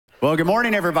Well, good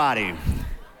morning, everybody.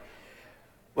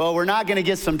 Well, we're not going to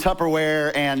get some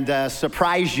Tupperware and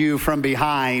surprise you from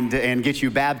behind and get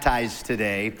you baptized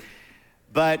today,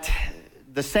 but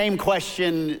the same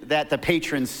question that the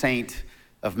patron saint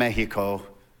of Mexico,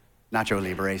 Nacho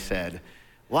Libre, said,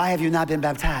 why have you not been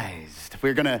baptized?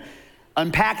 We're going to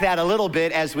unpack that a little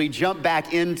bit as we jump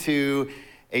back into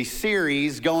a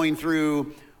series going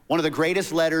through one of the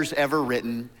greatest letters ever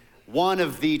written, one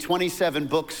of the 27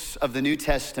 books of the New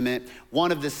Testament, one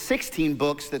of the 16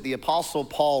 books that the Apostle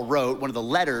Paul wrote, one of the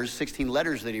letters, 16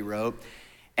 letters that he wrote.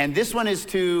 And this one is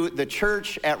to the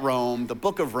church at Rome, the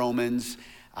book of Romans.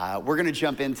 We're gonna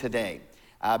jump in today.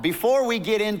 Before we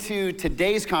get into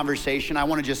today's conversation, I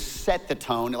wanna just set the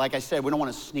tone. Like I said, we don't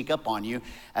wanna sneak up on you.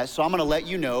 So I'm gonna let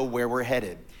you know where we're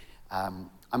headed. I'm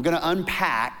gonna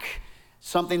unpack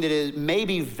something that is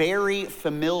maybe very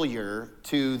familiar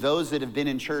to those that have been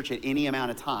in church at any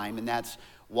amount of time, and that's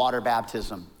water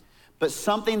baptism. But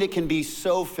something that can be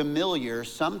so familiar,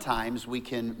 sometimes we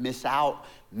can miss out,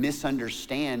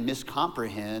 misunderstand,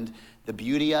 miscomprehend the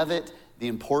beauty of it, the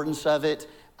importance of it,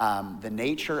 the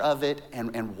nature of it,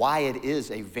 and why it is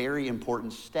a very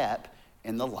important step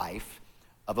in the life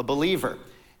of a believer.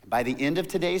 And by the end of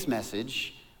today's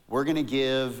message, we're gonna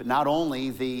give not only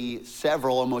the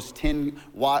several, almost 10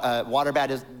 water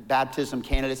baptism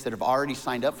candidates that have already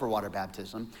signed up for water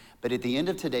baptism, but at the end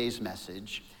of today's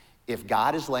message, if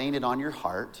God is laying it on your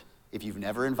heart, if you've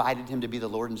never invited him to be the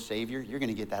Lord and Savior, you're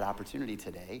gonna get that opportunity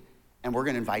today. And we're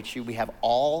gonna invite you. We have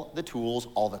all the tools,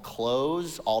 all the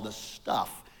clothes, all the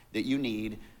stuff that you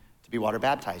need to be water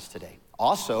baptized today.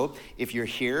 Also, if you're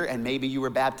here and maybe you were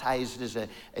baptized as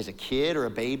a kid or a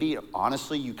baby,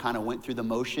 honestly, you kind of went through the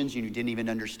motions, you didn't even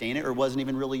understand it, or it wasn't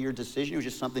even really your decision, it was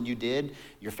just something you did,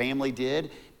 your family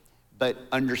did, but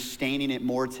understanding it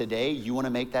more today, you want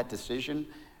to make that decision,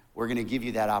 we're going to give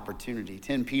you that opportunity.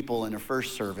 10 people in the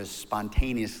first service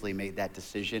spontaneously made that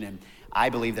decision, and I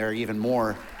believe there are even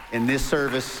more in this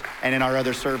service and in our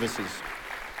other services.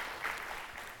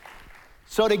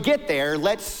 So to get there,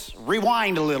 let's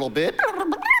rewind a little bit.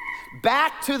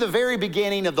 Back to the very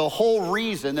beginning of the whole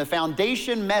reason, the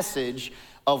foundation message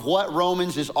of what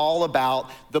Romans is all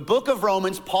about. The book of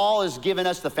Romans, Paul has given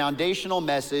us the foundational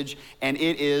message, and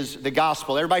it is the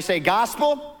gospel. Everybody say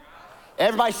gospel.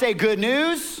 Everybody say good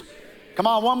news. Come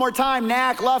on, one more time.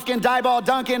 Knack, Lufkin, Dieball,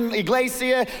 Duncan,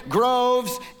 Iglesia,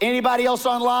 Groves, anybody else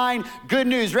online? Good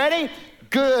news. Ready?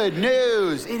 Good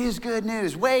news. It is good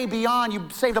news. Way beyond you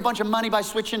saved a bunch of money by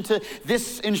switching to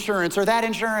this insurance or that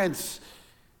insurance.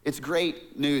 It's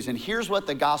great news. And here's what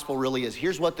the gospel really is.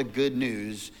 Here's what the good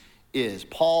news is.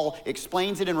 Paul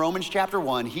explains it in Romans chapter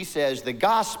 1. He says the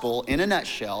gospel, in a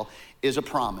nutshell, is a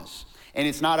promise. And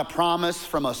it's not a promise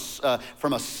from a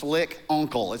slick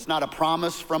uncle. It's not a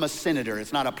promise from a senator.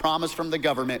 It's not a promise from the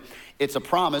government. It's a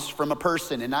promise from a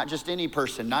person, and not just any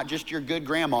person, not just your good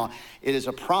grandma. It is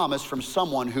a promise from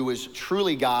someone who is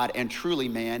truly God and truly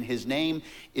man. His name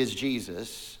is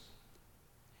Jesus.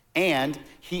 And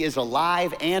he is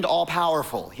alive and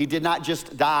all-powerful. He did not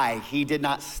just die. He did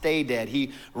not stay dead.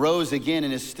 He rose again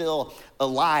and is still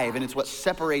alive. And it's what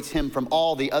separates him from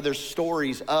all the other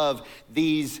stories of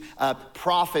these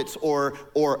prophets or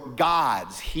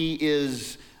gods. He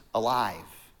is alive.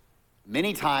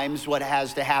 Many times what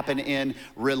has to happen in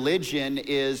religion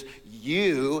is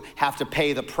you have to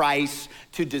pay the price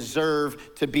to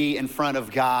deserve to be in front of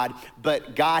God,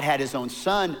 but God had his own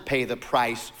son pay the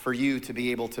price for you to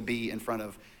be able to be in front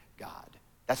of God.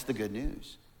 That's the good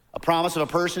news. A promise of a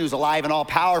person who's alive and all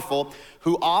powerful,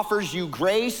 who offers you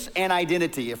grace and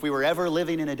identity. If we were ever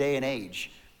living in a day and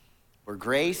age where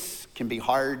grace can be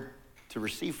hard to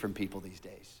receive from people these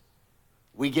days.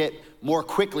 We get more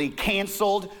quickly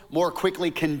canceled, more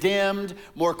quickly condemned,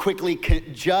 more quickly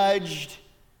judged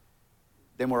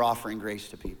than we're offering grace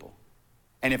to people.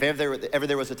 And if ever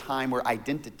there was a time where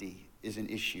identity is an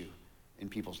issue in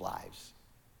people's lives,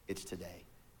 it's today.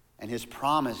 And his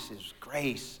promise is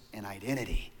grace and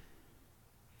identity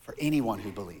for anyone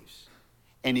who believes.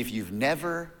 And if you've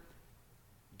never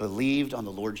believed on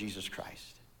the Lord Jesus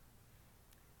Christ,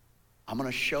 I'm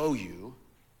gonna show you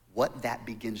what that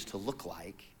begins to look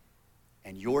like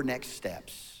and your next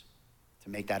steps to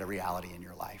make that a reality in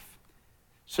your life.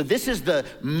 So this is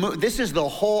the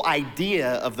whole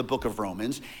idea of the book of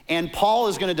Romans, and Paul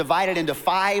is going to divide it into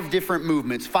 5 different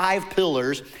movements, 5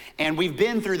 pillars, and we've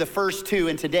been through the first 2,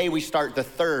 and today we start the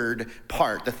third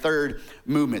part, the third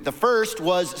movement. The first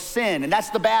was sin, and that's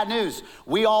the bad news.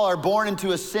 We all are born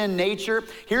into a sin nature.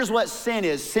 Here's what sin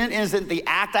is. Sin isn't the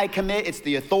act I commit, it's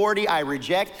the authority I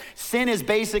reject. Sin is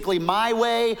basically my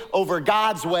way over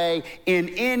God's way in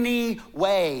any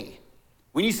way.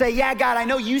 When you say, yeah, God, I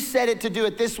know you said it to do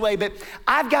it this way, but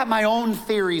I've got my own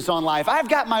theories on life. I've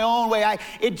got my own way.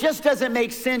 It just doesn't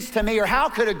make sense to me, or how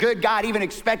could a good God even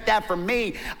expect that from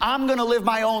me? I'm gonna live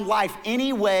my own life.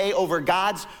 Any way over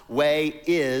God's way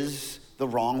is the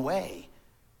wrong way,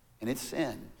 and it's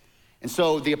sin. And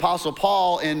so the Apostle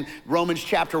Paul in Romans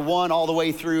chapter 1 all the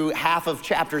way through half of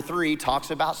chapter 3 talks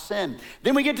about sin.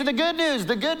 Then we get to the good news.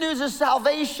 The good news is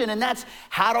salvation, and that's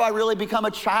how do I really become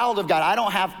a child of God? I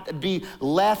don't have to be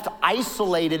left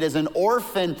isolated as an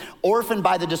orphaned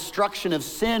by the destruction of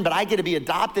sin, but I get to be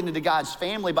adopted into God's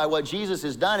family by what Jesus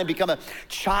has done and become a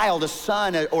child, a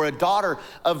son, or a daughter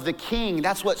of the King.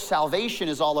 That's what salvation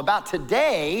is all about.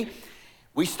 Today,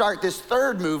 we start this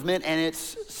third movement, and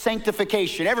it's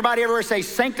sanctification. Everybody everywhere say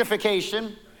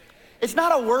sanctification. It's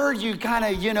not a word you kind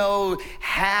of,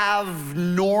 have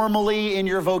normally in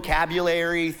your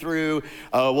vocabulary through,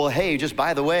 well, hey, just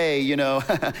by the way,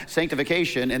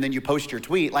 sanctification, and then you post your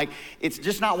tweet. Like, it's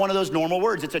just not one of those normal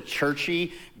words. It's a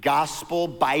churchy, gospel,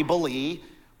 Bible-y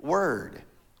word.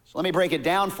 So let me break it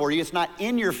down for you. It's not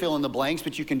in your fill in the blanks,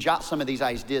 but you can jot some of these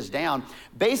ideas down.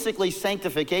 Basically,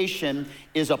 sanctification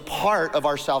is a part of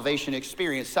our salvation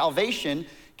experience. Salvation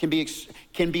can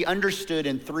be understood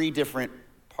in three different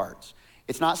parts.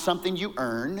 It's not something you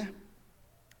earn.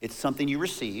 It's something you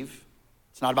receive.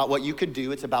 It's not about what you could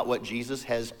do. It's about what Jesus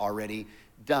has already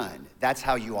done. That's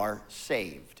how you are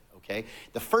saved, okay?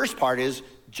 The first part is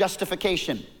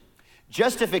justification.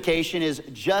 Justification is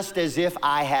just as if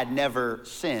I had never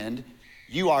sinned.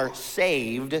 You are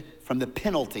saved from the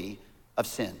penalty of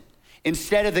sin.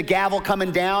 Instead of the gavel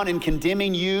coming down and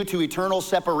condemning you to eternal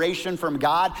separation from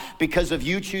God because of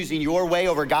you choosing your way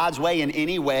over God's way in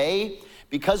any way,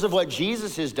 because of what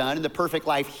Jesus has done and the perfect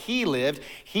life he lived,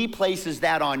 he places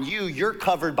that on you. You're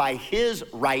covered by his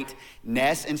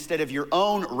rightness instead of your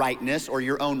own rightness or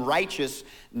your own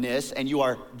righteousness, and you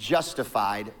are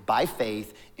justified by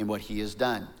faith in what he has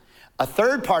done. A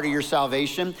third part of your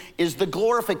salvation is the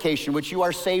glorification, which you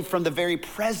are saved from the very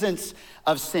presence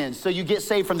of sin. So you get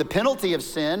saved from the penalty of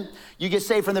sin. You get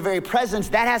saved from the very presence.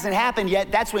 That hasn't happened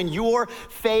yet. That's when you're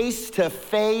face to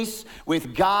face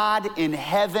with God in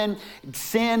heaven.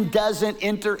 Sin doesn't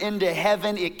enter into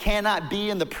heaven. It cannot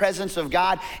be in the presence of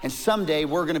God. And someday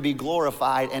we're going to be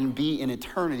glorified and be in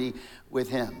eternity with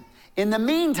him. In the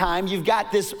meantime, you've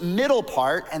got this middle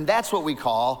part, and that's what we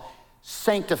call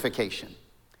sanctification.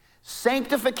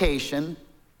 Sanctification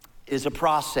is a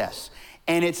process,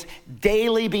 and it's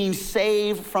daily being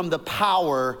saved from the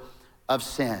power of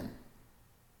sin.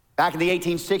 Back in the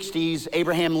 1860s,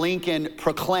 Abraham Lincoln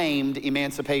proclaimed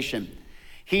emancipation.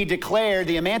 He declared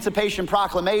the Emancipation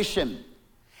Proclamation,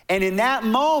 and in that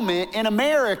moment in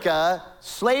America,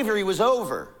 slavery was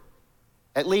over.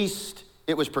 At least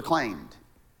it was proclaimed.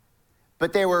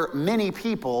 But there were many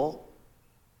people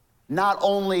not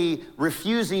only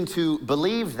refusing to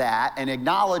believe that and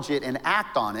acknowledge it and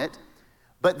act on it,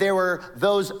 but there were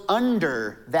those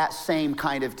under that same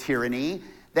kind of tyranny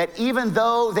that even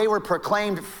though they were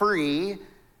proclaimed free,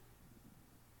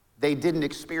 they didn't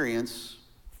experience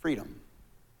freedom.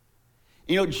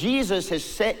 Jesus has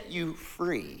set you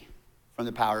free from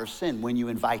the power of sin when you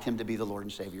invite him to be the Lord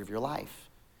and Savior of your life.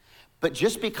 But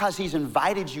just because he's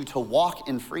invited you to walk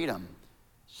in freedom,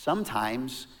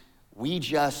 sometimes we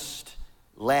just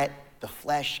let the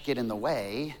flesh get in the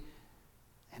way,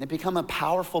 and it become a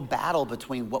powerful battle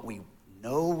between what we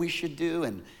know we should do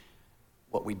and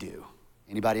what we do.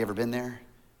 Anybody ever been there?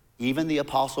 Even the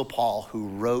Apostle Paul, who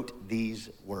wrote these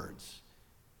words,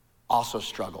 also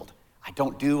struggled. I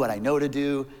don't do what I know to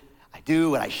do. I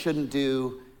do what I shouldn't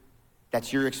do.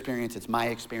 That's your experience. It's my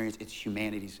experience. It's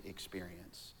humanity's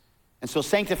experience. And so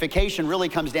sanctification really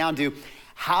comes down to,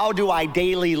 how do I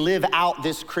daily live out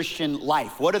this Christian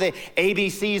life? What are the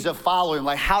ABCs of following?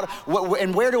 Like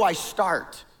and where do I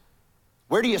start?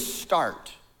 Where do you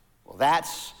start? Well,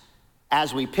 that's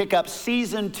as we pick up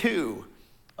season 2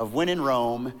 of When in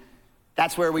Rome.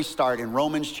 That's where we start in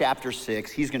Romans chapter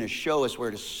 6. He's gonna show us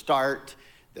where to start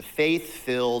the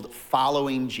faith-filled,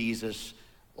 following Jesus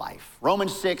life.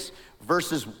 Romans 6,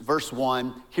 verse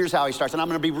 1, here's how he starts. And I'm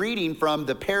gonna be reading from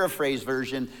the paraphrase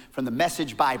version from the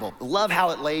Message Bible. Love how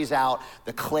it lays out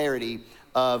the clarity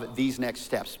of these next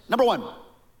steps. Number 1,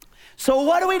 so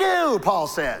what do we do, Paul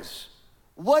says?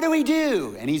 What do we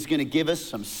do? And he's gonna give us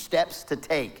some steps to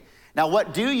take. Now,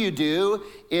 what do you do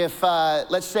if,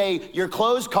 let's say, your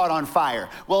clothes caught on fire?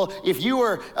 Well, if you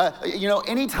were,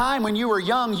 any time when you were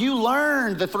young, you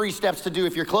learned the 3 steps to do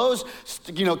if your clothes,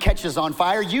 catches on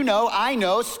fire. I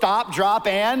know, stop, drop,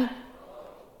 and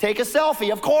take a selfie,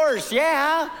 of course,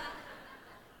 yeah.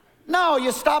 No,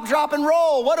 you stop, drop, and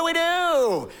roll. What do we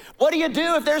do? What do you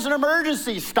do if there's an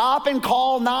emergency? Stop and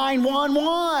call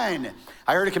 911.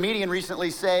 I heard a comedian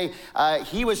recently say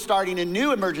he was starting a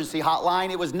new emergency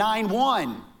hotline. It was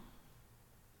 911.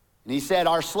 And he said,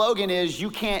 our slogan is, you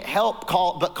can't help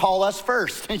but call us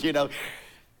first, you know.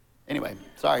 Anyway,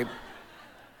 sorry.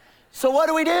 So what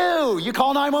do we do? You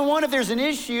call 911 if there's an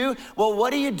issue. Well,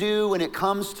 what do you do when it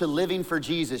comes to living for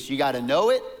Jesus? You gotta know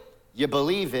it, you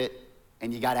believe it,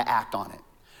 and you gotta act on it.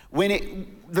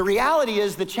 The reality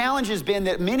is, the challenge has been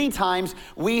that many times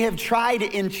we have tried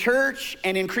in church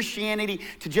and in Christianity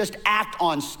to just act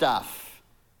on stuff,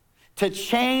 to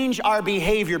change our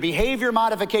behavior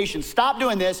modification. Stop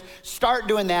doing this, start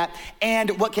doing that.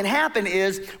 And what can happen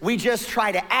is we just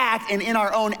try to act, and in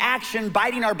our own action,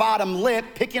 biting our bottom lip,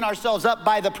 picking ourselves up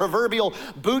by the proverbial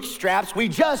bootstraps, we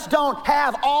just don't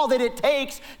have all that it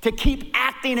takes to keep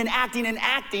acting and acting and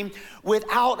acting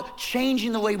without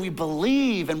changing the way we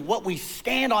believe and what we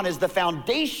stand on as the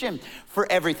foundation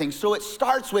for everything. So it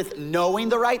starts with knowing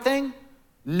the right thing,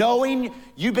 knowing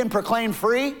you've been proclaimed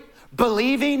free,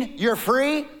 believing you're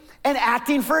free, and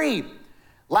acting free.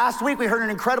 Last week, we heard an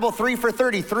incredible 3 for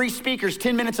 30, 3 speakers,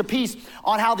 10 minutes apiece,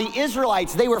 on how the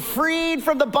Israelites, they were freed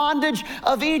from the bondage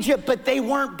of Egypt, but they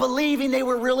weren't believing they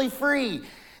were really free.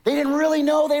 They didn't really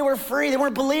know they were free. They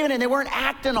weren't believing it, they weren't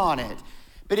acting on it.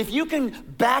 But if you can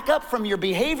back up from your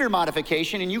behavior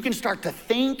modification and you can start to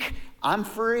think, I'm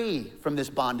free from this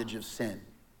bondage of sin,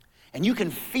 and you can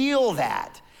feel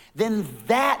that, then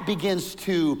that begins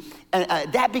to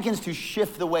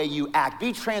shift the way you act.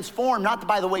 Be transformed, not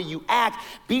by the way you act,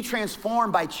 be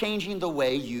transformed by changing the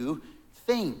way you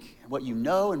think. And what you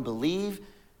know and believe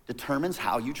determines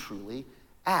how you truly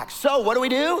act. So what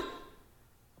do?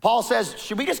 Paul says,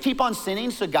 should we just keep on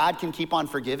sinning so God can keep on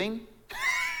forgiving?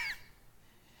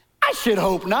 I should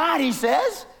hope not, he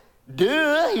says.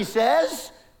 Duh, he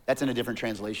says. That's in a different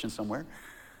translation somewhere.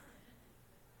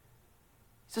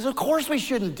 He says, of course we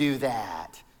shouldn't do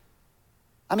that.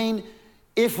 I mean,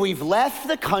 if we've left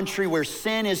the country where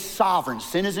sin is sovereign,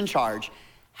 sin is in charge,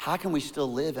 how can we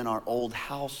still live in our old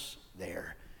house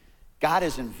there? God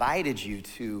has invited you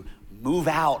to move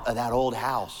out of that old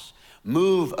house,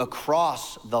 move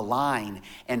across the line,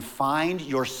 and find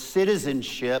your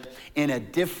citizenship in a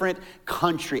different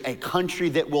country, a country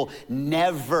that will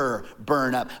never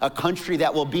burn up, a country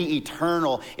that will be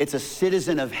eternal. It's a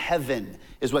citizen of heaven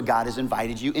is what God has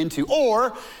invited you into.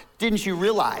 Or didn't you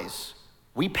realize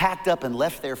we packed up and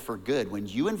left there for good? When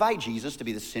you invite Jesus to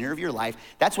be the center of your life,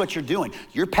 that's what you're doing.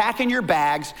 You're packing your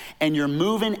bags and you're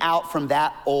moving out from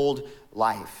that old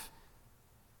life.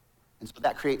 And so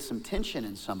that creates some tension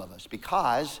in some of us,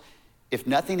 because if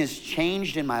nothing has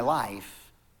changed in my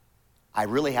life, I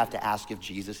really have to ask if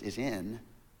Jesus is in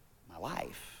my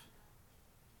life.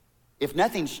 If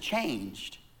nothing's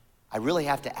changed, I really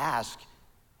have to ask,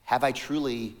 have I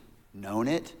truly known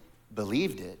it,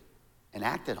 believed it, and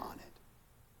acted on it?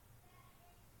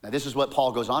 Now, this is what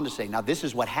Paul goes on to say. Now, this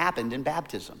is what happened in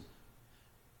baptism.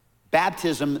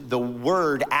 Baptism, the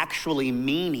word actually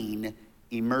meaning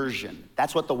immersion.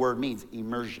 That's what the word means,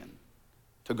 immersion,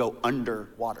 to go under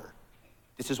water.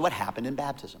 This is what happened in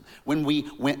baptism. When we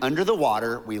went under the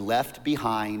water, we left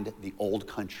behind the old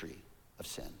country of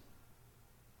sin.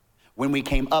 When we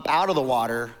came up out of the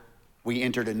water, we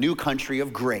entered a new country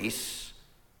of grace,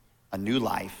 a new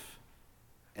life,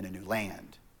 and a new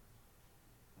land.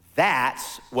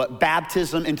 That's what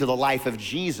baptism into the life of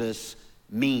Jesus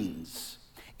means.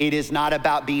 It is not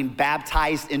about being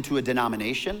baptized into a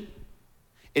denomination.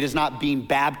 It is not being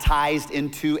baptized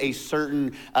into a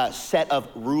certain set of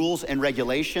rules and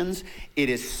regulations. It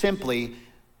is simply,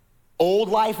 old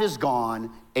life is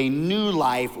gone, a new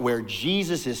life where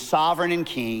Jesus is sovereign and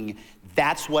king.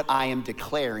 That's what I am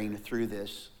declaring through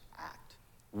this act.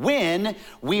 When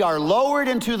we are lowered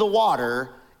into the water,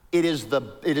 it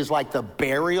is like the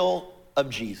burial of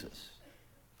Jesus.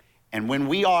 And when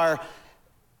we are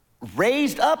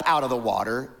raised up out of the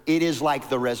water, it is like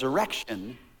the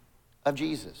resurrection of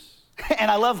Jesus. And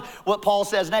I love what Paul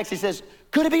says next. He says,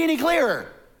 could it be any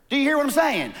clearer? Do you hear what I'm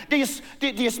saying? Do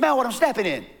you smell what I'm stepping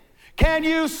in? Can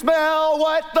you smell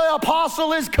what the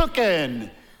apostle is cooking?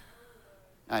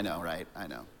 I know, right? I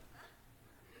know.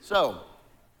 So,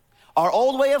 our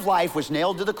old way of life was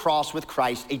nailed to the cross with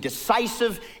Christ, a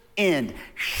decisive end.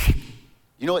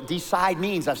 You know what decide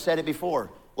means? I've said it before.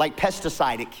 Like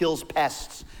pesticide, it kills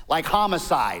pests. Like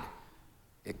homicide,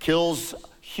 it kills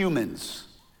humans.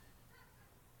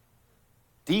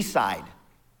 Decide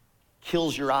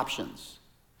kills your options.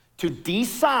 To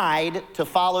decide to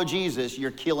follow Jesus,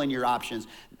 you're killing your options.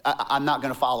 I'm not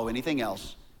gonna follow anything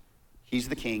else. He's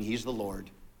the King, he's the Lord.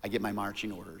 I get my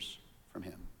marching orders from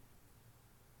him.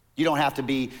 You don't have to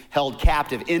be held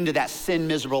captive into that sin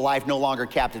miserable life, no longer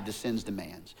captive to sin's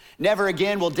demands. Never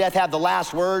again will death have the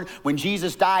last word. When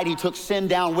Jesus died, he took sin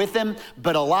down with him,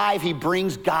 but alive, he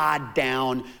brings God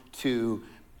down to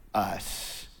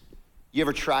us. You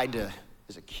ever tried to,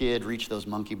 as a kid, reach those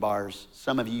monkey bars?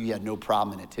 Some of you had no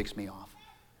problem, and it ticks me off.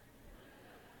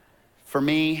 For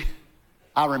me,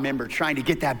 I remember trying to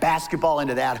get that basketball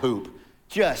into that hoop.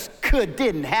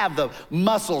 Didn't have the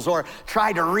muscles, or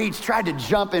tried to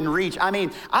jump and reach. I mean,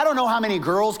 I don't know how many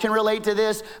girls can relate to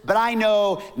this, but I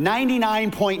know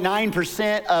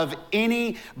 99.9% of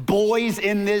any boys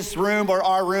in this room or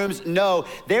our rooms know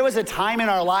there was a time in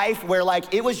our life where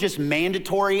like it was just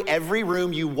mandatory. Every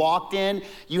room you walked in,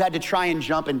 you had to try and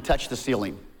jump and touch the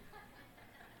ceiling.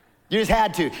 You just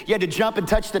had to. You had to jump and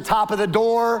touch the top of the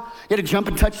door. You had to jump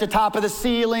and touch the top of the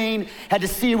ceiling. Had to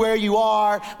see where you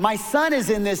are. My son is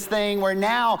in this thing where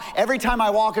now every time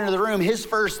I walk into the room, his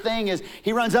first thing is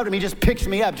he runs up to me, just picks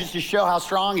me up just to show how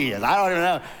strong he is. I don't even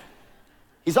know.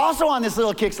 He's also on this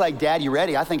little kick like, Dad, you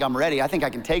ready? I think I'm ready. I think I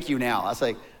can take you now. I was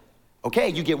like, okay,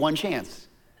 you get one chance.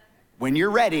 When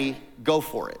you're ready, go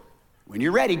for it. When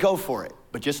you're ready, go for it.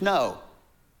 But just know,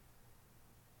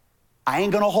 I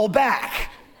ain't gonna hold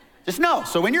back. Just know.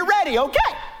 So when you're ready, okay.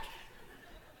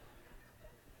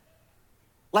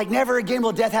 Like never again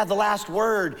will death have the last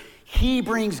word. He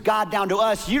brings God down to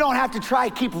us. You don't have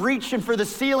to keep reaching for the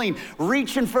ceiling,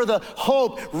 reaching for the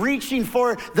hope, reaching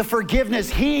for the forgiveness.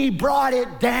 He brought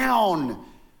it down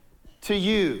to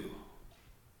you.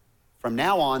 From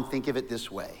now on, think of it this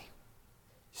way.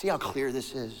 See how clear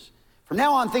this is? From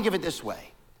now on, think of it this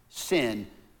way. Sin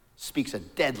speaks a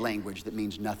dead language that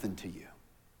means nothing to you.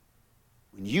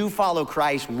 When you follow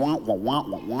Christ,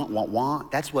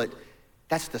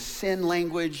 that's the sin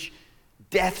language,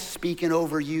 death speaking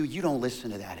over you. You don't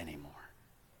listen to that anymore.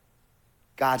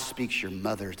 God speaks your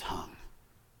mother tongue,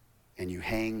 and you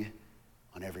hang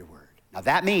on every word. Now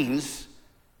that means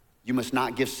you must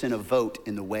not give sin a vote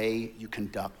in the way you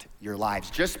conduct your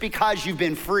lives. Just because you've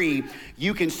been free,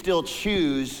 you can still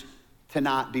choose to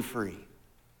not be free.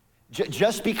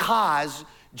 Just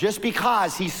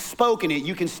because he's spoken it,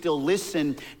 you can still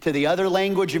listen to the other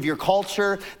language of your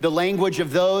culture, the language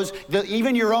of those,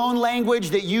 even your own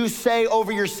language that you say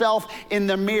over yourself in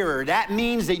the mirror. That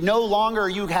means that no longer are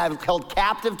you held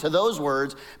captive to those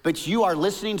words, but you are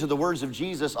listening to the words of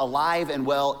Jesus alive and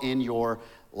well in your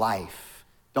life.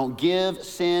 Don't give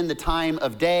sin the time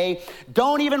of day.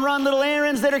 Don't even run little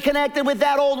errands that are connected with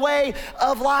that old way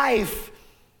of life.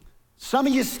 Some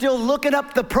of you still looking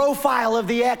up the profile of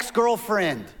the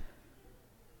ex-girlfriend.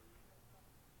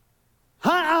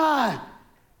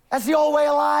 That's the old way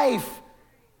of life.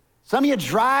 Some of you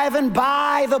driving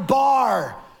by the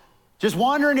bar, just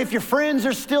wondering if your friends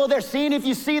are still there, seeing if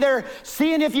you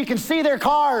can see their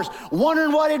cars,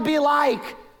 wondering what it'd be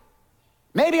like.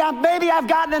 Maybe I've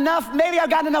gotten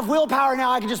enough willpower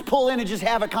now I can just pull in and just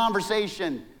have a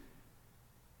conversation.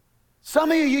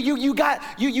 Some of you got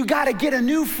to get a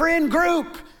new friend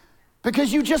group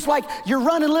because you're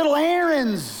running little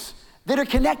errands that are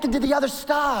connected to the other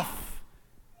stuff.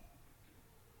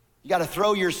 You got to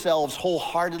throw yourselves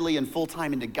wholeheartedly and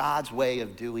full-time into God's way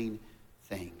of doing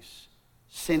things.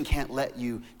 Sin can't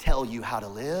tell you how to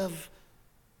live.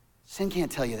 Sin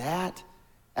can't tell you that.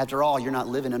 After all, you're not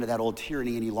living under that old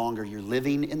tyranny any longer. You're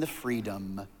living in the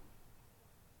freedom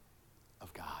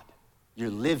of God.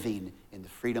 You're living in the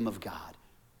freedom of God.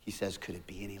 He says, could it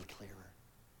be any clearer?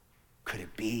 Could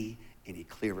it be any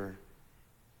clearer?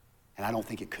 And I don't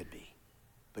think it could be.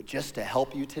 But just to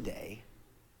help you today,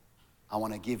 I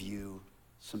want to give you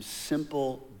some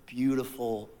simple,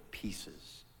 beautiful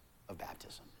pieces of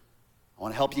baptism. I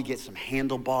want to help you get some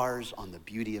handlebars on the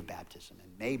beauty of baptism.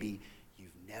 And maybe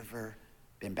you've never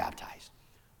been baptized.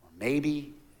 Or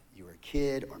maybe you were a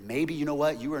kid, or maybe, you know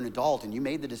what, you were an adult and you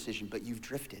made the decision, but you've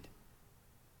drifted.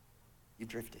 You've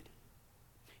drifted.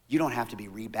 You don't have to be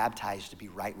rebaptized to be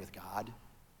right with God,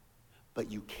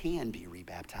 but you can be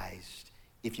rebaptized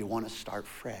if you want to start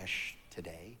fresh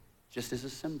today, just as a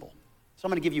symbol. So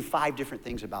I'm going to give you 5 different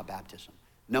things about baptism.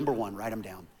 Number 1, write them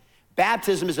down.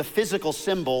 Baptism is a physical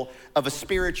symbol of a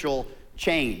spiritual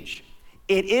change.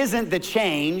 It isn't the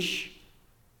change,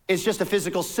 it's just a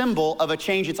physical symbol of a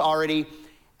change that's already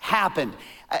happened.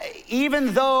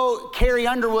 Even though Carrie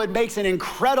Underwood makes an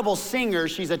incredible singer,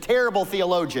 she's a terrible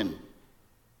theologian.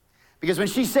 Because when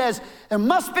she says, there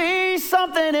must be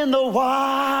something in the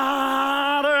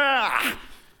water,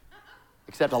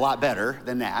 except a lot better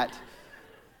than that,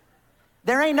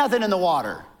 there ain't nothing in the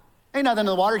water. Ain't nothing in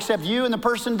the water except you and the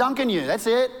person dunking you. That's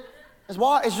it. It's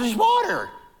just water.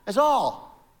 That's all.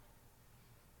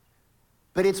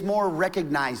 but it's more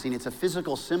recognizing it's a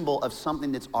physical symbol of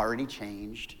something that's already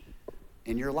changed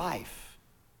in your life.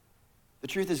 The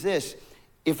truth is this,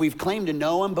 if we've claimed to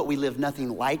know him, but we live nothing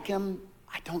like him,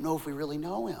 I don't know if we really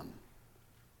know him.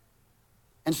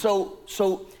 And so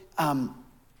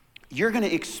you're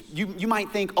gonna, you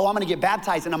might think, oh, I'm gonna get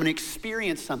baptized and I'm gonna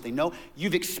experience something. No,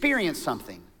 you've experienced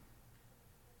something.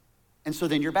 And so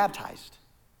then you're baptized.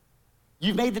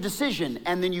 You've made the decision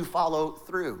and then you follow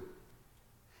through.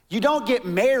 You don't get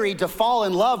married to fall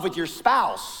in love with your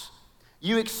spouse.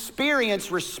 You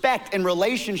experience respect and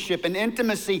relationship and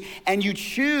intimacy, and you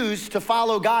choose to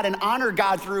follow God and honor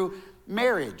God through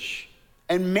marriage.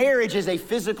 And marriage is a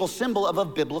physical symbol of a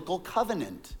biblical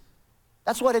covenant.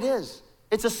 That's what it is.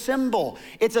 It's a symbol.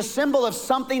 It's a symbol of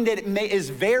something that is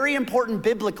very important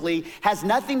biblically, has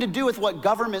nothing to do with what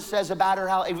government says about it or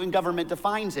how even government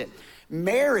defines it.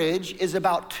 Marriage is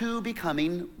about two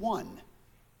becoming one.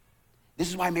 This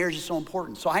is why marriage is so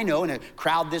important. So I know in a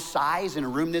crowd this size, in a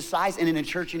room this size, and in a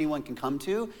church anyone can come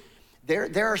to,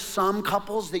 there are some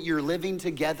couples that you're living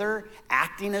together,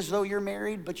 acting as though you're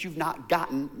married, but you've not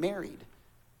gotten married.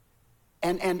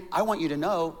 And I want you to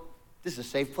know this is a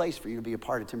safe place for you to be a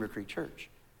part of Timber Creek Church.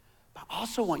 But I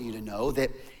also want you to know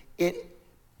that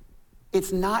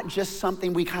it's not just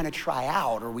something we kind of try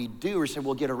out or we do or say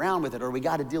we'll get around with it or we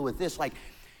got to deal with this. Like,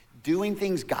 doing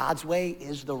things God's way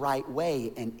is the right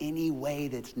way, and any way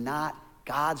that's not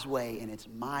God's way and it's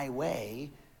my way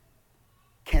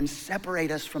can separate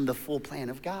us from the full plan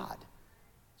of God.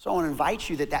 So I want to invite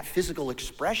you that physical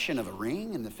expression of a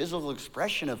ring and the physical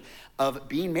expression of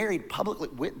being married publicly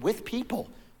with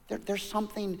people, there's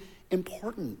something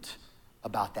important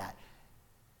about that.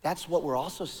 That's what we're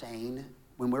also saying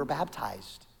when we're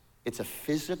baptized. It's a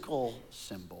physical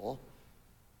symbol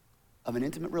of an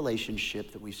intimate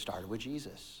relationship that we started with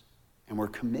Jesus, and we're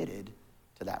committed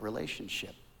to that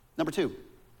relationship. Number two,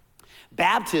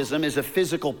 baptism is a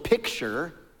physical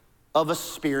picture of a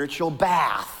spiritual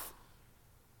bath.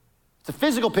 It's a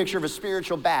physical picture of a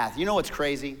spiritual bath. You know what's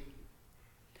crazy?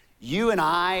 You and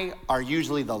I are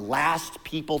usually the last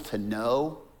people to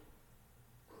know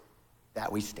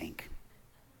that we stink.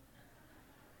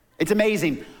 It's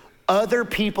amazing. Other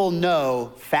people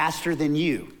know faster than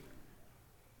you.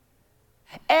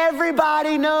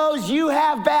 Everybody knows you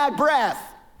have bad breath,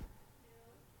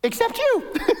 except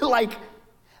you. Like,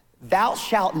 thou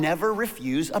shalt never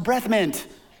refuse a breath mint.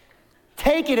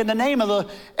 Take it in the name of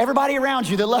everybody around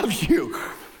you that loves you.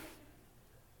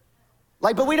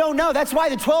 Like, but we don't know. That's why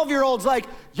the 12-year-old's like,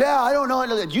 yeah, I don't know.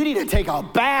 You need to take a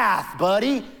bath,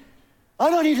 buddy.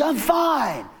 I'm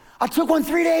fine. I took one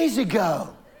 3 days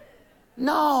ago.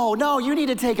 No, you need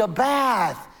to take a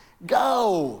bath.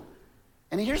 Go.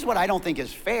 And here's what I don't think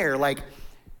is fair. Like,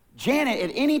 Janet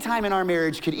at any time in our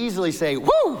marriage could easily say,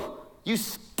 woo, you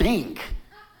stink.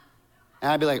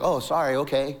 And I'd be like, oh, sorry,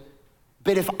 okay.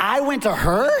 But if I went to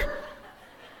her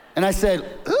and I said,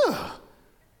 ugh,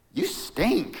 you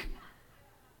stink.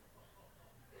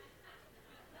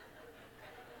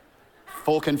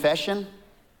 Full confession,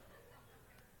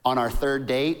 on our third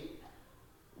date,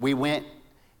 we went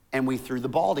and we threw the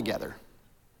ball together.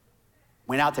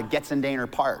 Went out to Getzendaner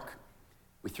Park.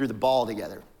 We threw the ball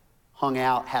together, hung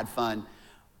out, had fun.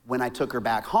 When I took her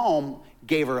back home,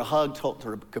 gave her a hug, told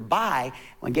her goodbye.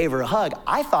 When I gave her a hug,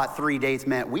 I thought 3 dates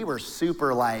meant we were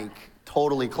super, like,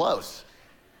 totally close.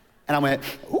 And I went,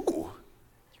 ooh,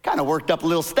 you kind of worked up a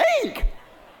little stink.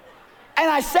 And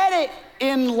I said it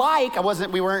in like, I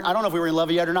don't know if we were in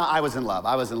love yet or not. I was in love.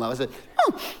 I said,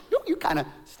 oh, you kind of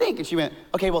stink. And she went,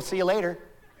 okay, well, see you later.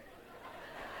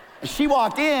 And she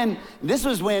walked in, and this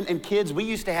was when, and kids, we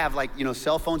used to have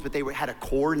cell phones, but they had a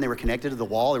cord and they were connected to the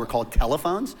wall. They were called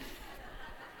telephones.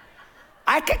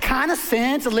 I could kind of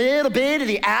sense a little bit of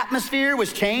the atmosphere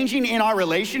was changing in our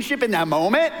relationship in that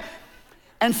moment.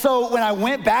 And so when I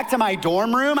went back to my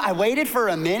dorm room, I waited for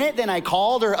a minute, then I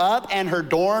called her up, and her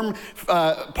dorm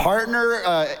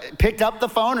partner picked up the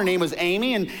phone. Her name was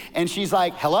Amy, and she's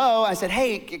like, hello. I said,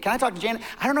 hey, can I talk to Janet?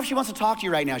 I don't know if she wants to talk to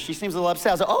you right now. She seems a little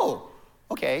upset. I said, oh,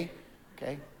 okay.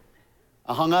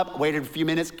 I hung up, waited a few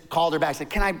minutes, called her back, said,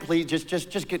 can I please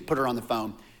just put her on the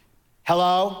phone?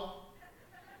 Hello?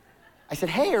 I said,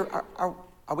 hey, are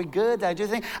we good? Did I do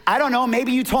the thing? I don't know,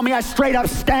 maybe you told me I straight up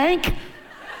stank?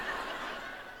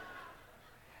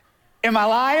 Am I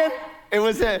lying? It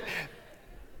was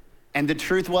and the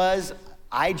truth was,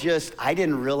 I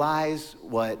didn't realize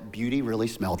what beauty really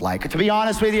smelled like. To be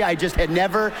honest with you, I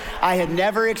had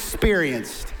never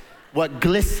experienced what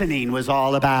glistening was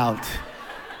all about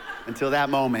until that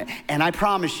moment. And I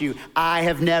promise you, I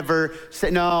have never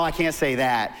said, no, I can't say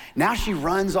that. Now she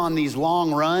runs on these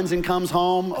long runs and comes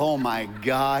home. Oh my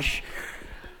gosh.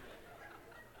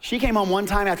 She came home one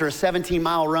time after a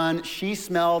 17-mile run. She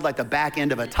smelled like the back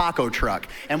end of a taco truck.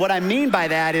 And what I mean by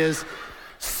that is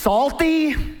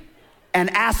salty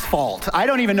and asphalt. I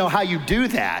don't even know how you do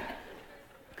that.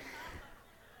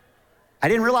 I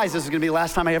didn't realize this was gonna be the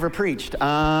last time I ever preached.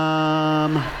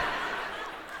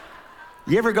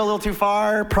 You ever go a little too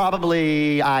far?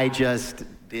 Probably I just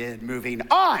did. Moving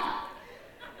on.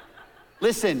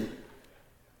 Listen.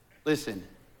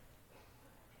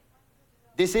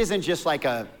 This isn't just like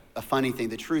a funny thing.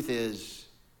 The truth is,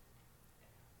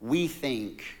 we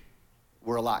think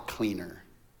we're a lot cleaner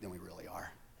than we really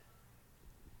are.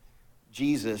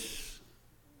 Jesus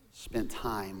spent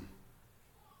time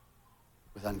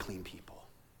with unclean people.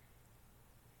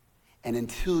 And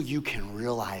until you can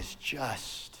realize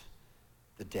just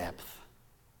the depth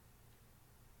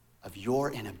of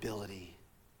your inability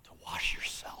to wash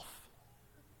yourself,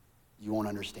 you won't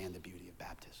understand the beauty of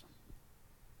baptism.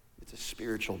 It's a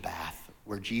spiritual bath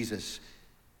where Jesus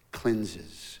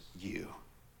cleanses you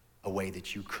a way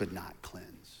that you could not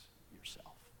cleanse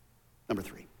yourself. Number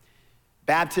 3,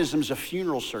 baptism's a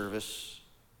funeral service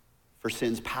for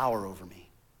sin's power over me.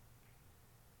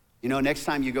 You know, next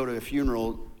time you go to a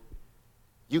funeral,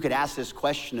 you could ask this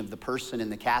question of the person in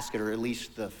the casket, or at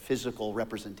least the physical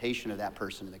representation of that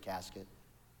person in the casket.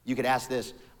 You could ask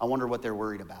this: I wonder what they're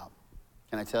worried about.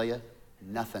 Can I tell you?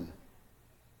 Nothing.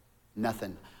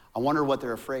 I wonder what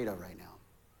they're afraid of right now.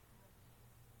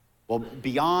 Well,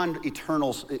 beyond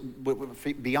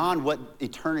what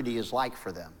eternity is like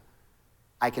for them,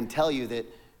 I can tell you that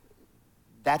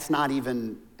that's not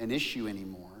even an issue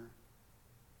anymore.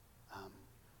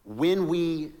 When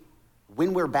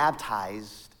we're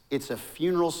baptized, it's a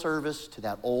funeral service to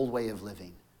that old way of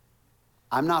living.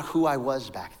 I'm not who I was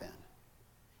back then.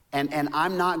 And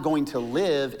I'm not going to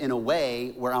live in a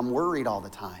way where I'm worried all the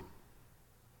time.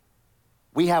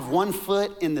 We have one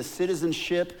foot in the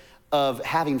citizenship of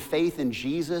having faith in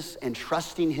Jesus and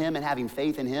trusting him and having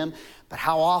faith in him, but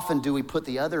how often do we put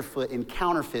the other foot in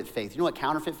counterfeit faith? You know what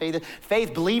counterfeit faith is?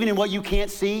 Faith believing in what you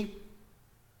can't see.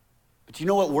 But you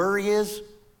know what worry is?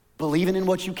 Believing in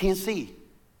what you can't see.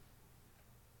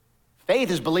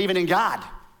 Faith is believing in God.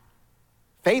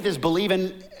 Faith is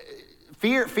believing,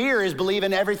 fear is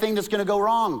believing everything that's gonna go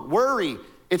wrong. Worry,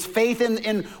 it's faith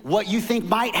in what you think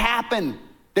might happen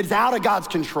that's out of God's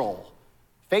control.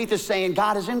 Faith is saying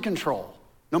God is in control,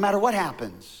 no matter what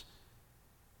happens.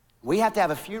 We have to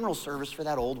have a funeral service for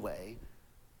that old way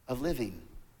of living.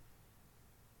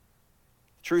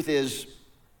 The truth is,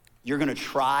 you're gonna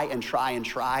try,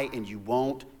 and you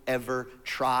won't ever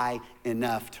try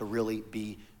enough to really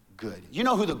be good. You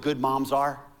know who the good moms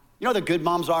are? You know who the good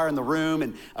moms are in the room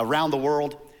and around the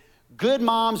world? Good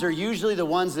moms are usually the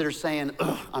ones that are saying,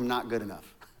 I'm not good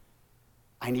enough.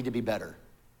 I need to be better.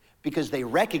 Because they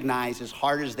recognize, as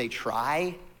hard as they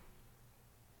try,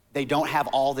 they don't have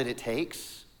all that it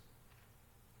takes.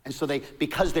 And so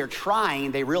because they're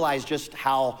trying, they realize just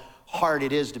how hard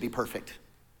it is to be perfect.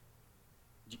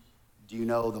 Do you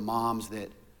know the moms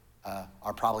that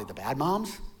are probably the bad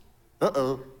moms?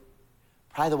 Probably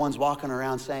the ones walking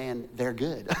around saying they're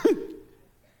good.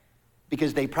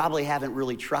 Because they probably haven't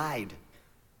really tried.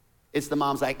 It's the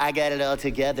moms like, I got it all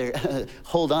together.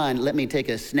 Hold on, let me take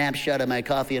a snapshot of my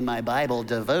coffee and my Bible.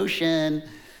 Devotion,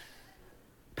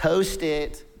 post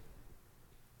it.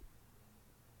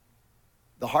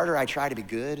 The harder I try to be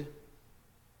good,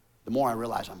 the more I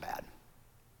realize I'm bad.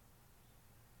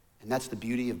 And that's the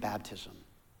beauty of baptism.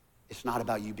 It's not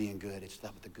about you being good, it's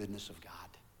about the goodness of God.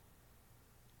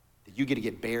 That you get to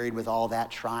get buried with all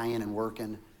that trying and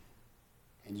working,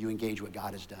 and you engage what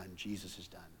God has done, Jesus has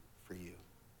done for you.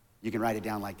 You can write it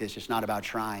down like this: it's not about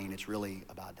trying, it's really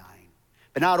about dying.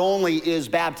 But not only is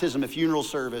baptism a funeral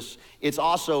service, it's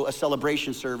also a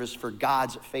celebration service for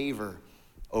God's favor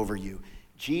over you.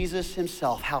 Jesus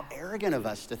himself, how arrogant of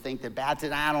us to think that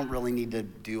baptism, I don't really need to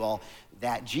do all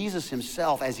that. Jesus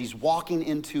himself, as he's walking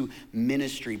into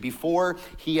ministry, before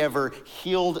he ever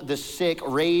healed the sick,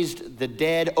 raised the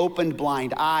dead, opened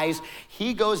blind eyes,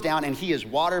 he goes down and he is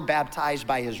water baptized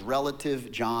by his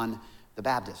relative John the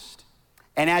Baptist.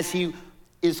 And as he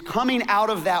is coming out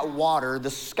of that water,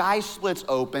 the sky splits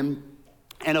open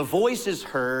and a voice is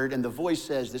heard, and the voice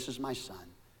says, "This is my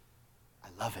son. I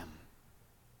love him.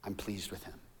 I'm pleased with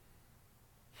him."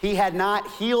 He had not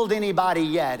healed anybody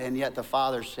yet, and yet the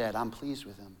Father said, I'm pleased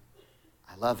with him.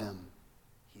 I love him.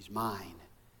 He's mine.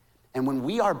 And when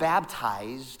we are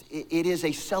baptized, it is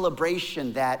a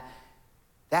celebration that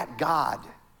God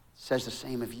says the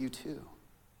same of you too.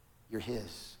 You're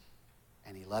his,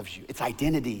 and he loves you. It's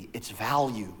identity, it's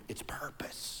value, it's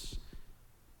purpose.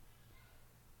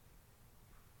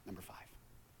 Number 5,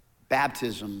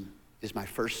 baptism is my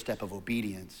first step of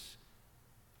obedience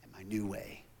and my new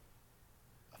way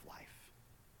of life.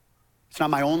 It's not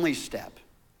my only step,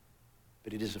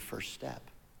 but it is a first step.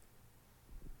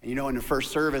 And you know, in the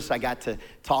first service, I got to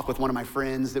talk with one of my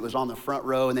friends that was on the front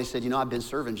row, and they said, I've been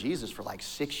serving Jesus for like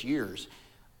 6 years,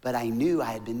 but I knew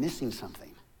I had been missing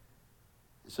something.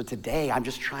 And so today, I'm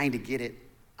just trying to get it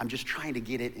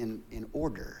in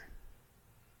order.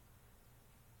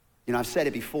 I've said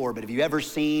it before, but have you ever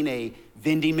seen a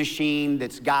vending machine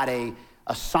that's got a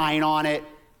sign on it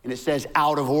and it says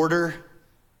out of order,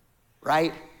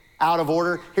 right? Out of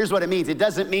order. Here's what it means. It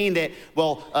doesn't mean that,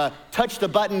 touch the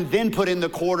button, then put in the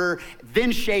quarter,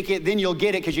 then shake it, then you'll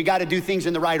get it because you got to do things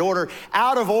in the right order.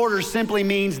 Out of order simply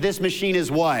means this machine is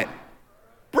what?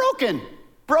 Broken.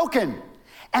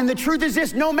 And the truth is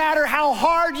this, no matter how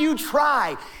hard you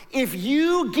try, if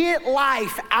you get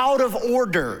life out of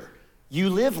order, you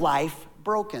live life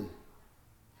broken.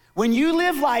 When you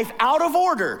live life out of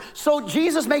order, so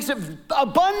Jesus makes it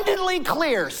abundantly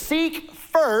clear, seek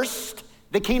first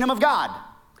the kingdom of God,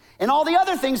 and all the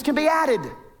other things can be added.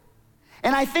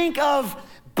 And I think of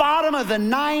bottom of the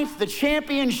ninth, the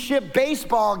championship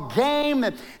baseball game.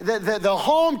 The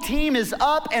home team is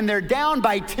up and they're down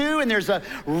by 2, and there's a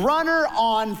runner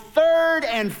on third,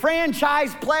 and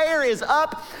franchise player is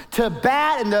up to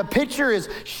bat, and the pitcher is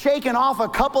shaking off a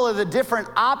couple of the different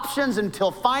options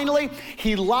until finally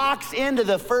he locks into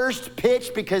the first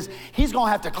pitch because he's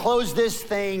gonna have to close this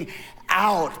thing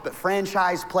out. But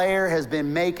franchise player has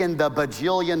been making the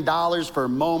bajillion dollars for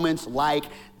moments like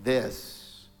this.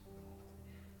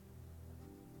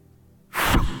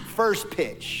 First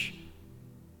pitch,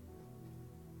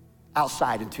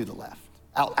 outside and to the left,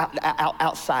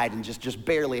 outside and just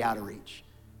barely out of reach.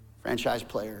 Franchise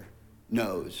player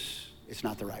knows it's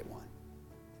not the right one.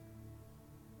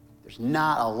 There's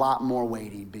not a lot more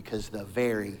waiting because the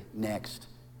very next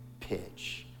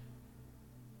pitch,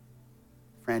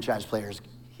 franchise players,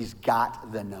 he's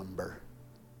got the number.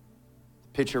 The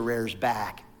pitcher rears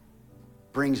back,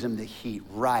 brings him the heat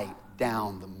right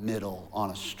down the middle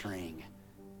on a string,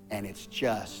 and it's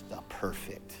just the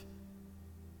perfect.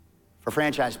 For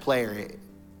franchise player,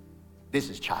 this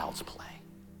is child's play.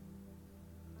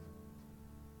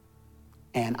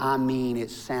 And I mean, it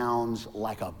sounds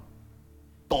like a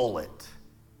bullet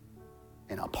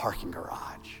in a parking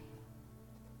garage.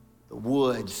 The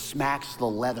wood smacks the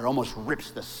leather, almost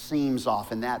rips the seams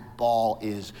off, and that ball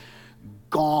is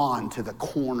gone to the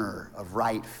corner of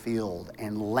right field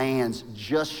and lands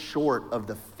just short of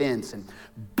the fence and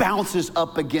bounces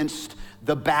up against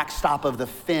the backstop of the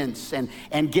fence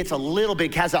and gets a little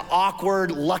bit, has an awkward,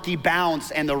 lucky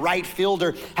bounce, and the right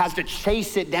fielder has to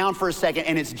chase it down for a second,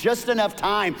 and it's just enough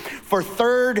time for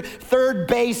third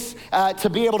base to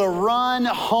be able to run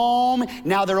home.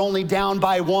 Now they're only down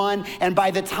by 1, and by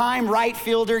the time right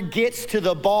fielder gets to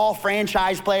the ball,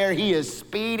 franchise player, he is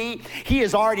speedy. He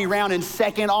is already rounding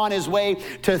second on his way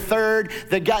to third.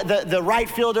 The right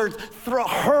fielder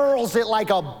hurls it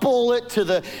like a bullet to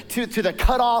the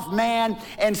cutoff man,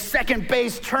 and second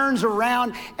base turns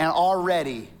around, and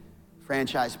already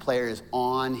franchise player is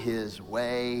on his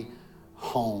way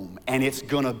home, and it's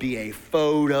gonna be a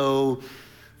photo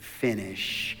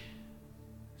finish.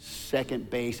 Second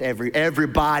base,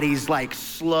 everybody's like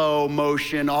slow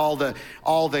motion, all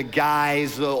the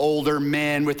guys, the older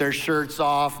men with their shirts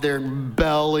off, their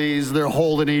bellies, they're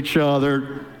holding each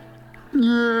other.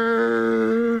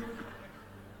 Yeah.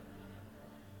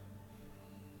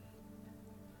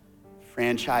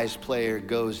 Franchise player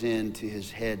goes into his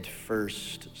head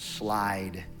first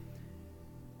slide,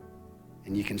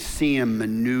 and you can see him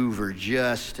maneuver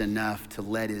just enough to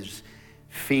let his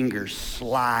fingers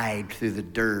slide through the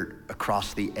dirt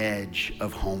across the edge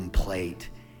of home plate,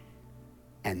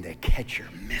 and the catcher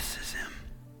misses him.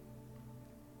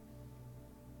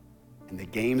 And the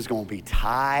game's gonna be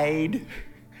tied,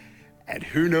 and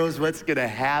who knows what's gonna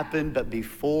happen, but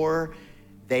before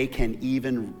they can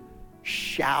even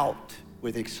shout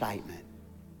with excitement,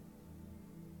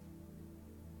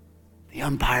 the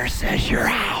umpire says, "You're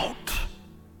out."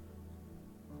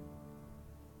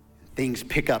 Things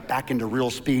pick up back into real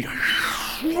speed,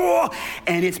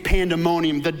 and it's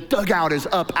pandemonium. The dugout is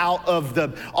up off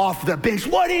the bench.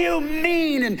 What do you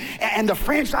mean? And the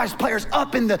franchise player's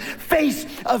up in the face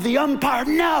of the umpire.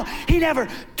 "No, he never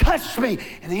touched me."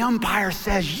 And the umpire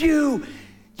says, you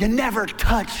never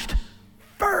touched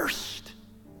first.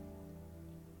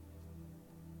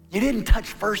 You didn't touch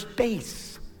first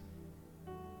base.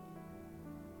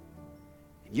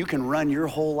 You can run your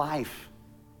whole life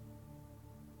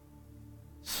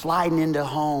sliding into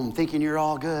home, thinking you're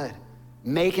all good,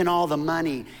 making all the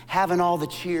money, having all the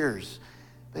cheers,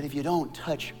 But if you don't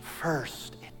touch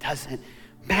first, it doesn't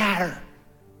matter.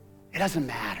 It doesn't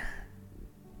matter.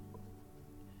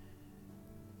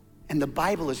 And the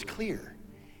Bible is clear.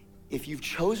 If you've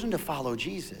chosen to follow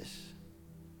Jesus,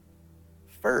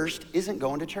 first isn't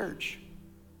going to church.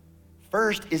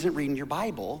 First isn't reading your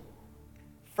Bible.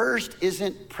 First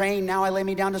isn't praying, now I lay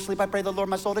me down to sleep, I pray the Lord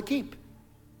my soul to keep.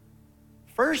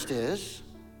 First is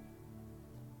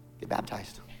get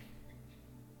baptized.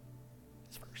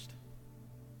 It's first.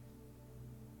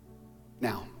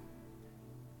 Now,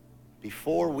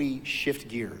 before we shift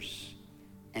gears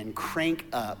and crank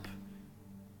up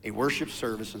a worship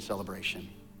service and celebration,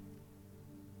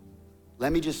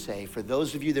 let me just say, for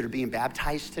those of you that are being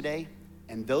baptized today,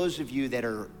 and those of you that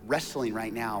are wrestling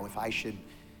right now, if I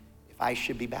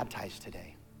should be baptized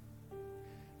today,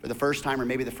 for the first time or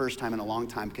maybe the first time in a long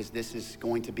time, because this is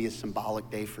going to be a symbolic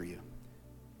day for you.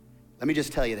 Let me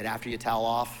just tell you that after you towel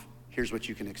off, here's what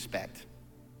you can expect.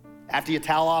 After you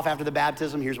towel off after the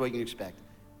baptism, here's what you can expect.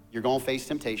 You're gonna face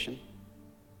temptation.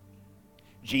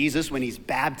 Jesus, when he's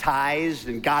baptized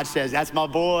and God says, that's my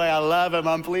boy, I love him,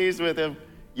 I'm pleased with him.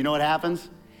 You know what happens?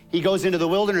 He goes into the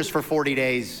wilderness for 40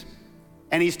 days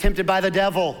and he's tempted by the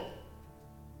devil.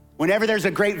 Whenever there's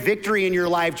a great victory in your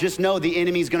life, just know the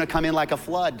enemy's gonna come in like a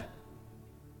flood.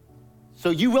 So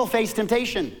you will face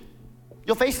temptation.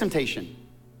 You'll face temptation.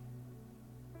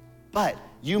 But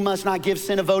you must not give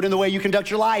sin a vote in the way you conduct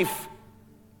your life.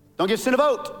 Don't give sin a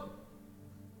vote.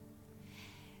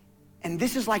 And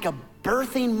this is like a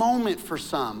birthing moment for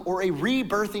some, or a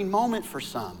rebirthing moment for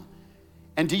some.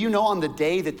 And do you know on the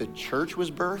day that the church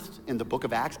was birthed in the book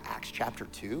of Acts, Acts chapter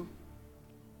 2,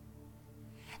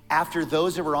 after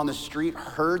those that were on the street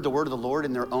heard the word of the Lord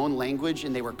in their own language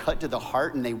and they were cut to the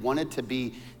heart and they wanted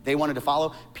to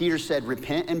follow, Peter said,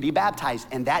 repent and be baptized.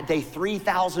 And that day,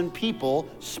 3,000 people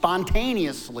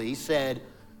spontaneously said,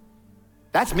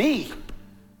 that's me.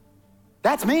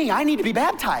 That's me, I need to be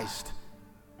baptized.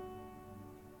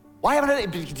 Why haven't I,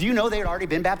 do you know they had already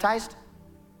been baptized?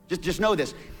 Just know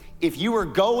this. If you were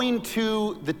going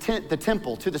to the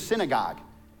temple, to the synagogue,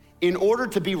 in order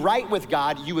to be right with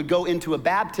God, you would go into a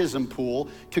baptism pool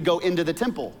to go into the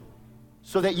temple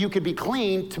so that you could be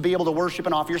clean to be able to worship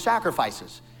and offer your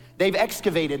sacrifices. They've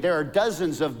excavated, there are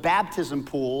dozens of baptism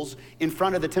pools in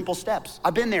front of the temple steps.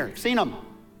 I've been there, seen them.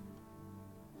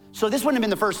 So this wouldn't have been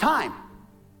the first time.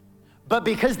 But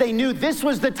because they knew this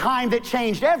was the time that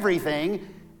changed everything,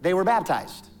 they were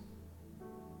baptized.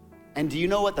 And do you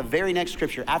know what the very next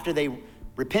scripture, after they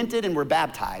repented and were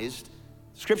baptized,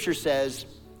 scripture says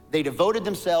they devoted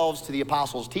themselves to the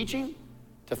apostles' teaching,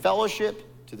 to fellowship,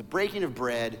 to the breaking of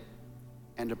bread,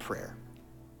 and to prayer.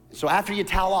 And so after you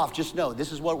towel off, just know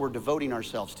this is what we're devoting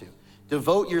ourselves to.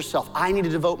 Devote yourself. I need to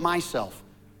devote myself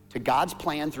to God's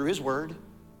plan through his word,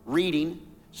 reading.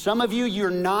 Some of you, you're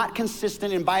not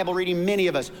consistent in Bible reading. Many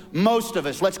of us, most of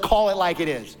us, let's call it like it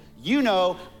is. You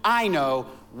know, I know,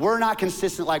 we're not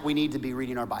consistent like we need to be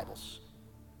reading our Bibles.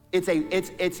 It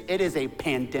is a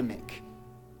pandemic,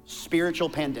 spiritual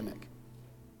pandemic.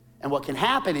 And what can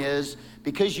happen is,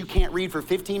 because you can't read for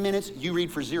 15 minutes, you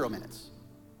read for 0 minutes.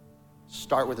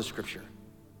 Start with a scripture.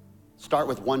 Start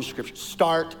with one scripture.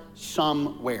 Start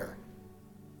somewhere.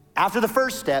 After the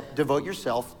first step, devote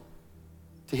yourself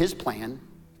to his plan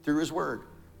through his word.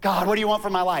 God, what do you want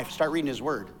from my life? Start reading his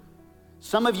word.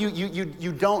 Some of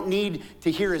you don't need to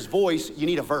hear his voice, you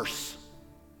need a verse.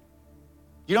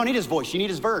 You don't need his voice, you need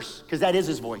his verse, because that is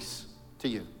his voice to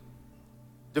you.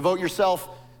 Devote yourself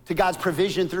to God's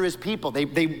provision through his people.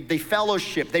 They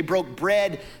fellowship, they broke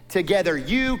bread together.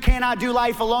 You cannot do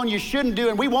life alone, you shouldn't do,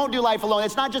 and we won't do life alone.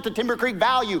 It's not just a Timber Creek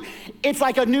value, it's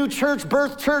like a new church,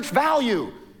 birth church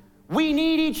value. We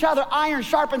need each other. Iron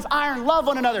sharpens iron. Love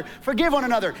one another. Forgive one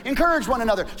another. Encourage one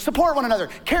another. Support one another.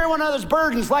 Carry one another's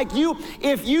burdens. Like you,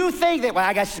 if you think that, well,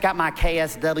 I just got my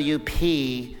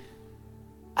KSWP.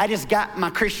 I just got my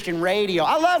Christian radio.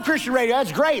 I love Christian radio.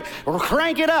 That's great. We'll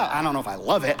crank it up. I don't know if I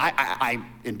love it. I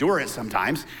endure it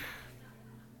sometimes.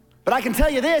 But I can tell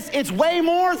you this, it's way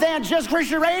more than just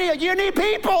Christian radio. You need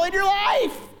people in your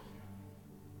life.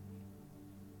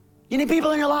 You need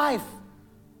people in your life.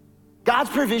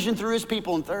 God's provision through his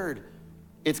people. And third,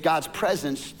 it's God's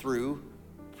presence through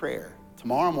prayer.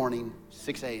 Tomorrow morning,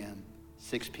 6 a.m.,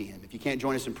 6 p.m. If you can't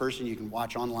join us in person, you can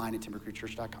watch online at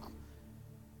timbercreekchurch.com.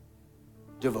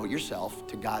 Devote yourself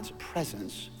to God's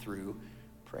presence through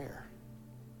prayer.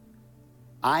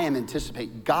 I am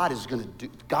anticipating God is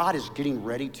getting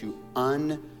ready to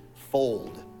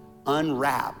unfold,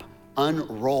 unwrap,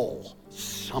 unroll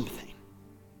something.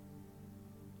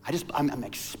 I'm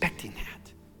expecting that.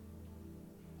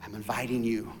 I'm inviting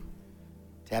you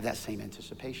to have that same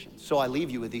anticipation. So I leave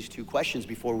you with these two questions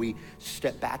before we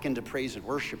step back into praise and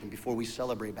worship and before we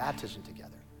celebrate baptism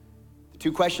together. The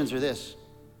two questions are this: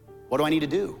 what do I need to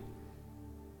do?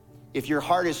 If your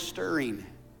heart is stirring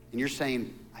and you're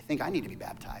saying, I think I need to be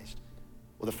baptized,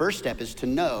 well, the first step is to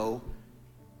know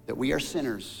that we are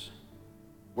sinners.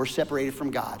 We're separated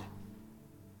from God.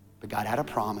 But God had a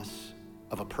promise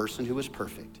of a person who was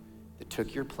perfect that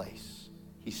took your place.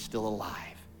 He's still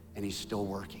alive and he's still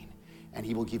working. And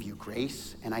he will give you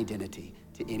grace and identity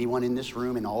to anyone in this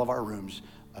room, in all of our rooms,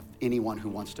 of anyone who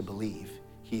wants to believe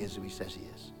he is who he says he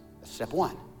is. That's step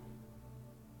one.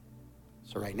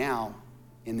 So right now,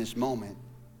 in this moment,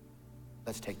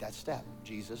 let's take that step.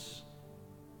 Jesus,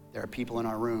 there are people in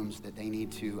our rooms that they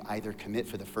need to either commit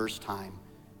for the first time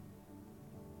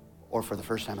or for the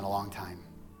first time in a long time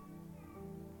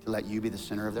to let you be the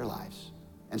center of their lives.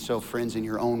 And so, friends, in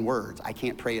your own words, I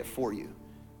can't pray it for you,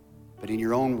 but in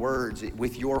your own words,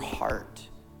 with your heart,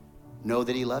 know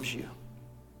that he loves you.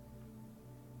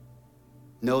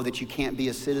 Know that you can't be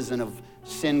a citizen of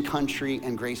sin country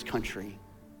and grace country.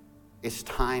 It's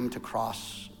time to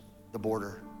cross the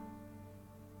border.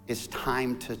 It's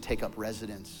time to take up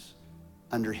residence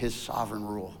under his sovereign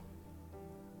rule.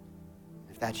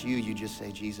 If that's you, you just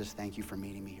say, Jesus, thank you for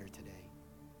meeting me here today.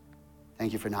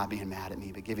 Thank you for not being mad at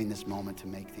me, but giving this moment to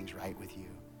make things right with you.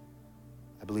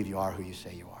 I believe you are who you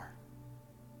say you are.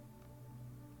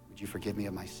 Would you forgive me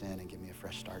of my sin and give me a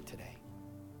fresh start today?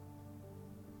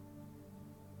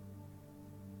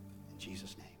 In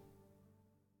Jesus' name.